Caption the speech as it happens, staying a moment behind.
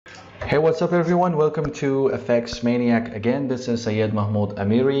Hey, what's up everyone? Welcome to FX Maniac again. This is Syed Mahmoud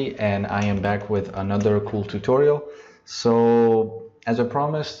Amiri and I am back with another cool tutorial. So as I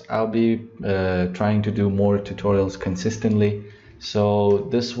promised, I'll be trying to do more tutorials consistently. So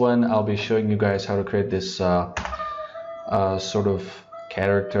this one I'll be showing you guys how to create this sort of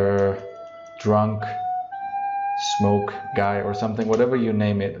character, drunk, smoke guy or something, whatever you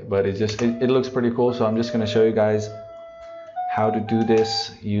name it, but it looks pretty cool. So I'm just going to show you guys how to do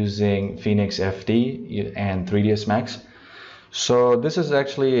this using Pheonix FD and 3ds Max. So this is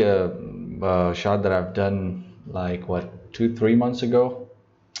actually a shot that I've done like what 2-3 months ago,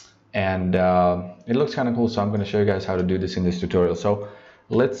 and it looks kind of cool. So I'm going to show you guys how to do this in this tutorial. So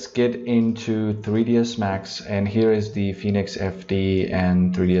let's get into 3ds Max, and here is the Pheonix FD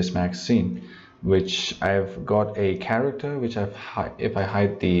and 3ds Max scene, which I've got a character which if I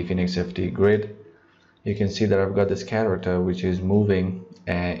hide the Pheonix FD grid, you can see that I've got this character which is moving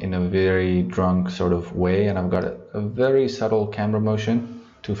in a very drunk sort of way, and I've got a very subtle camera motion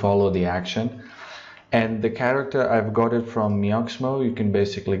to follow the action. And the character, I've got it from Mioxmo. You can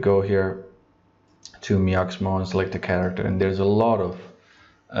basically go here to Mioxmo and select the character, and there's a lot of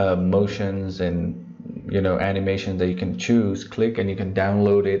motions and animations that you can choose. Click and you can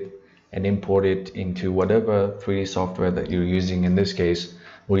download it and import it into whatever 3D software that you're using. In this case,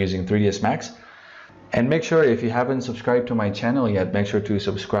 we're using 3ds Max. And make sure, if you haven't subscribed to my channel yet, make sure to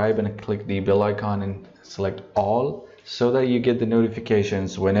subscribe and click the bell icon and select all so that you get the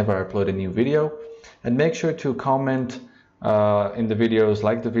notifications whenever I upload a new video. And make sure to comment in the videos,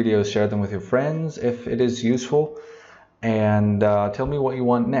 like the videos, share them with your friends if it is useful, and tell me what you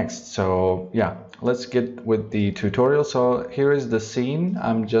want next. So yeah, let's get with the tutorial. So here is the scene.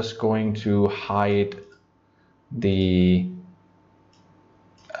 I'm just going to hide the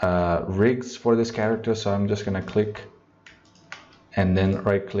rigs for this character, so I'm just gonna click and then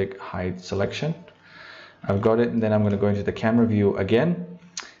right click, hide selection. I've got it, and then I'm going to go into the camera view again.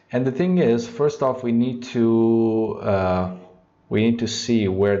 And the thing is, first off, we need to see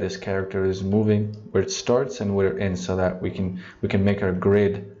where this character is moving, where it starts and where it ends, so that we can make our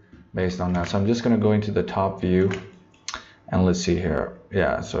grid based on that. So I'm just going to go into the top view, and let's see here.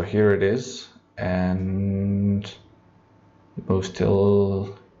 Yeah, so here it is, and it moves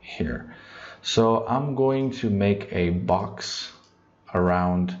till here. So I'm going to make a box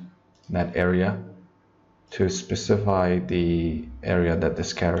around that area to specify the area that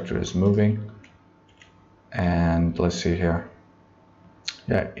this character is moving. And let's see here.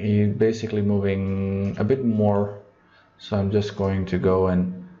 Yeah, he's basically moving a bit more, so I'm just going to go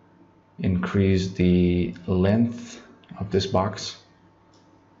and increase the length of this box.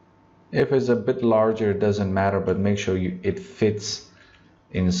 If it's a bit larger, it doesn't matter, but make sure it fits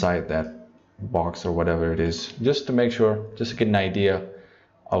inside that box or whatever it is, just to make sure, just to get an idea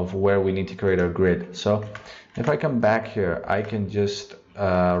of where we need to create our grid. So if I come back here, I can just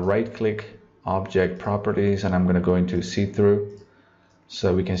right click, object properties, and I'm going to go into see-through,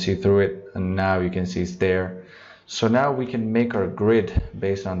 so we can see through it, and now you can see it's there. So now we can make our grid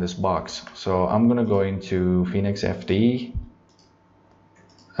based on this box. So I'm going to go into Pheonix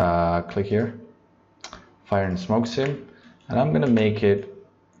FD, click here, fire and smoke sim, and I'm going to make it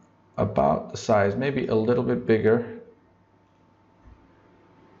about the size, maybe a little bit bigger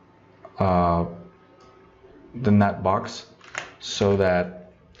than that box, so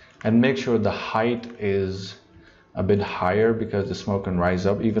that, and make sure the height is a bit higher, because the smoke can rise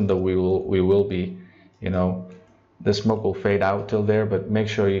up, even though we will be, the smoke will fade out till there, but make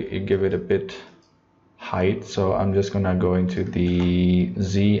sure you give it a bit height. So I'm just gonna go into the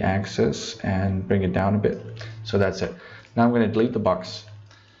Z axis and bring it down a bit. So that's it. Now I'm gonna delete the box,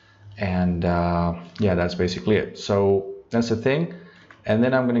 and yeah, that's basically it. So that's the thing. And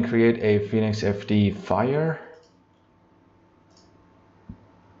then I'm gonna create a Pheonix FD fire,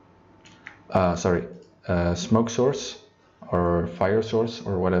 smoke source or fire source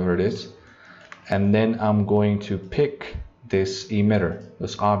or whatever it is. And then I'm going to pick this emitter,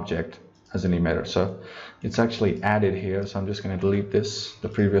 this object, as an emitter. So it's actually added here, so I'm just going to delete this, the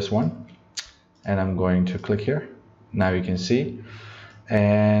previous one, and I'm going to click here. Now you can see,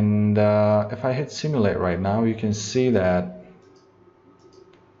 and if I hit simulate right now, you can see that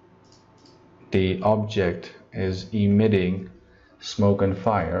the object is emitting smoke and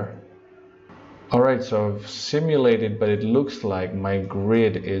fire. Alright, so I've simulated, but it looks like my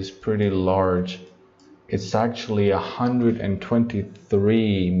grid is pretty large. It's actually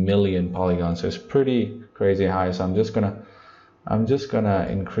 123 million polygons, so it's pretty crazy high. So I'm just gonna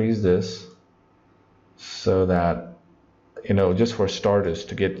increase this so that, just for starters,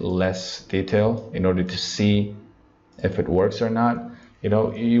 to get less detail in order to see if it works or not.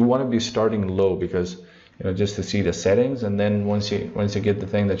 you want to be starting low, because just to see the settings, and then once you get the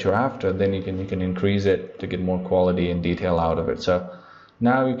thing that you're after, then you can increase it to get more quality and detail out of it. So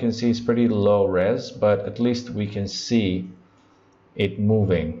now you can see it's pretty low res, but at least we can see it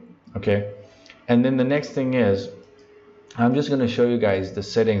moving. Okay, and then the next thing is, I'm just going to show you guys the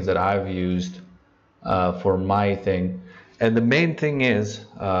settings that I've used for my thing. And the main thing is,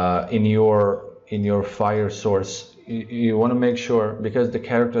 in your fire source, you want to make sure, because the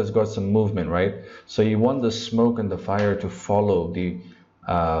character has got some movement, right? So you want the smoke and the fire to follow the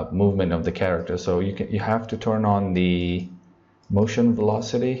movement of the character. So you have to turn on the motion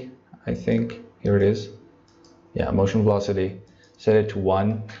velocity. I think here it is. Yeah, motion velocity. Set it to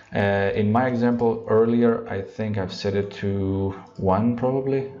 1. In my example earlier, I think I've set it to 1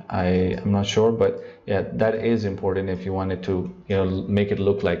 probably. I'm not sure, but yeah, that is important if you want it to make it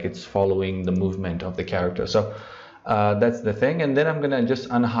look like it's following the movement of the character. So that's the thing. And then I'm gonna just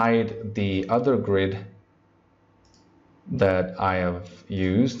unhide the other grid that I have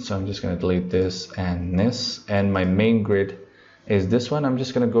used. So I'm just gonna delete this, and my main grid is this one. I'm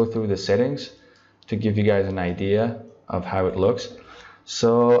just gonna go through the settings to give you guys an idea of how it looks.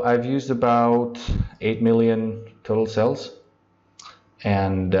 So I've used about 8 million total cells,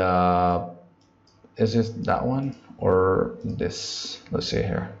 and is this that one or this? Let's see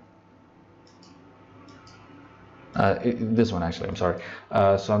here. This one actually, I'm sorry.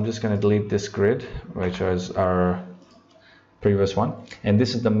 So I'm just going to delete this grid, which was our previous one, and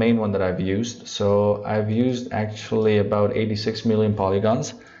this is the main one that I've used. So I've used actually about 86 million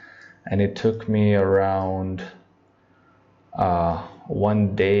polygons, and it took me around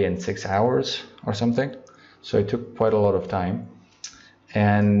 1 day and 6 hours or something. So it took quite a lot of time.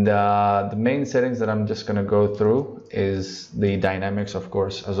 And the main settings that I'm just going to go through is the dynamics, of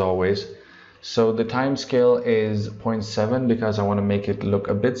course, as always. So the time scale is 0.7 because I want to make it look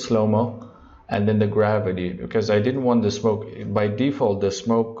a bit slow-mo. And then the gravity, because I didn't want the smoke. By default, the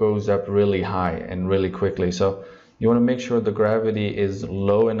smoke goes up really high and really quickly. So you want to make sure the gravity is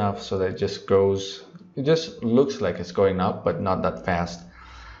low enough so that it just looks like it's going up, but not that fast.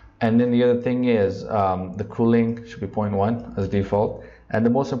 And then the other thing is the cooling should be 0.1 as default. And the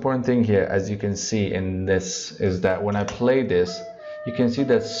most important thing here, as you can see in this, is that when I play this, you can see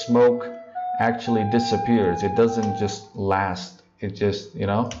that smoke actually disappears. It doesn't just last, it just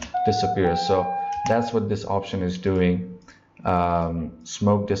disappears. So that's what this option is doing,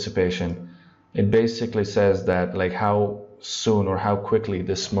 smoke dissipation. It basically says that like how soon or how quickly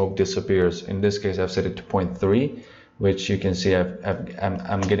the smoke disappears. In this case, I've set it to 0.3, which you can see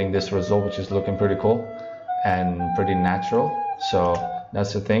I'm getting this result, which is looking pretty cool and pretty natural. So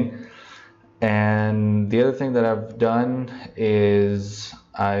that's the thing. And the other thing that I've done is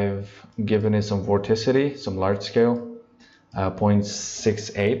I've given it some vorticity, some large scale,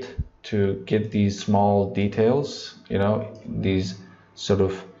 0.68, to get these small details, these sort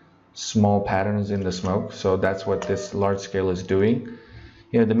of small patterns in the smoke. So that's what this large scale is doing.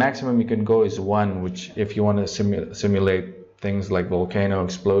 The maximum you can go is 1, which if you want to simulate things like volcano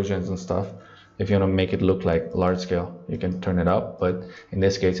explosions and stuff, if you want to make it look like large scale, you can turn it up, but in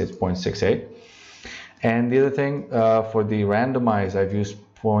this case it's 0.68. And the other thing, for the randomize, I've used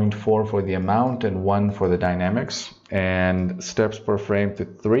 0.4 for the amount and 1 for the dynamics, and steps per frame to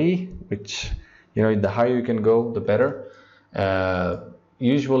 3, which the higher you can go, the better.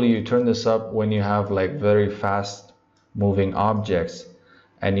 Usually you turn this up when you have like very fast moving objects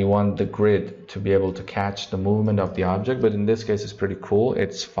and you want the grid to be able to catch the movement of the object, but in this case it's pretty cool.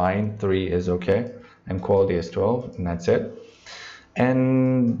 It's fine. 3 is okay, and quality is 12, and that's it.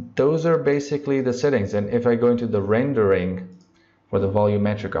 And those are basically the settings. And if I go into the rendering for the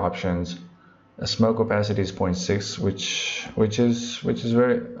volumetric options, the smoke opacity is 0.6, which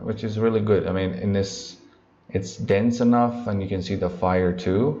is really good. I mean, in this, it's dense enough, and you can see the fire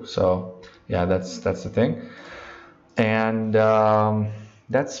too. So yeah, that's the thing. And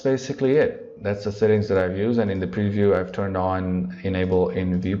that's basically it. That's the settings that I've used. And in the preview, I've turned on enable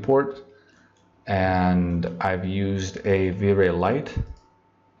in viewport, and I've used a V-Ray light,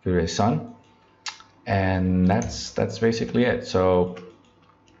 V-Ray sun, and that's basically it. So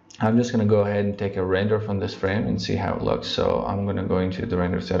I'm just going to go ahead and take a render from this frame and see how it looks. So I'm going to go into the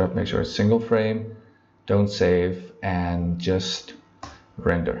render setup, make sure it's single frame, don't save, and just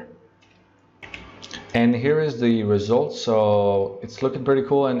render. And here is the result. So it's looking pretty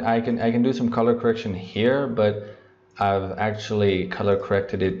cool, and I can do some color correction here, but I've actually color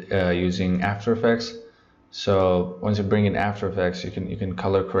corrected it using After Effects. So once you bring in After Effects, you can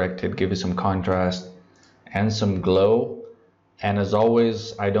color correct it, give it some contrast and some glow, And as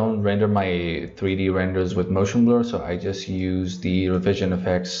always, I don't render my 3D renders with motion blur, so I just use the Revision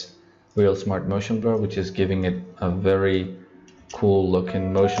FX Real Smart Motion Blur, which is giving it a very cool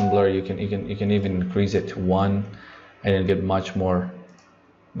looking motion blur. You can even increase it to 1 and you'll get much more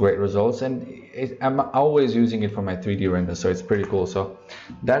great results. And I'm always using it for my 3D render, so it's pretty cool. So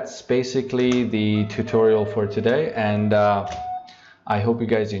that's basically the tutorial for today, and I hope you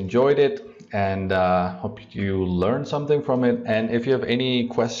guys enjoyed it, and hope you learned something from it. And if you have any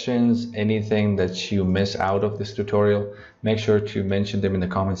questions, anything that you miss out of this tutorial, make sure to mention them in the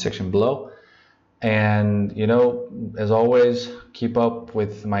comment section below. And you know, as always, keep up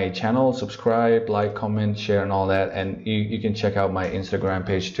with my channel, subscribe, like, comment, share, and all that. And you can check out my Instagram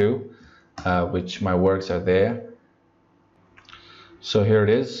page too, which my works are there. So here it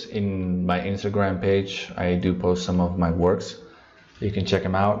is in my Instagram page. I do post some of my works. You can check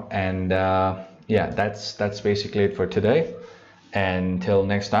them out. And yeah, that's basically it for today. And until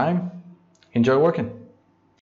next time, enjoy working.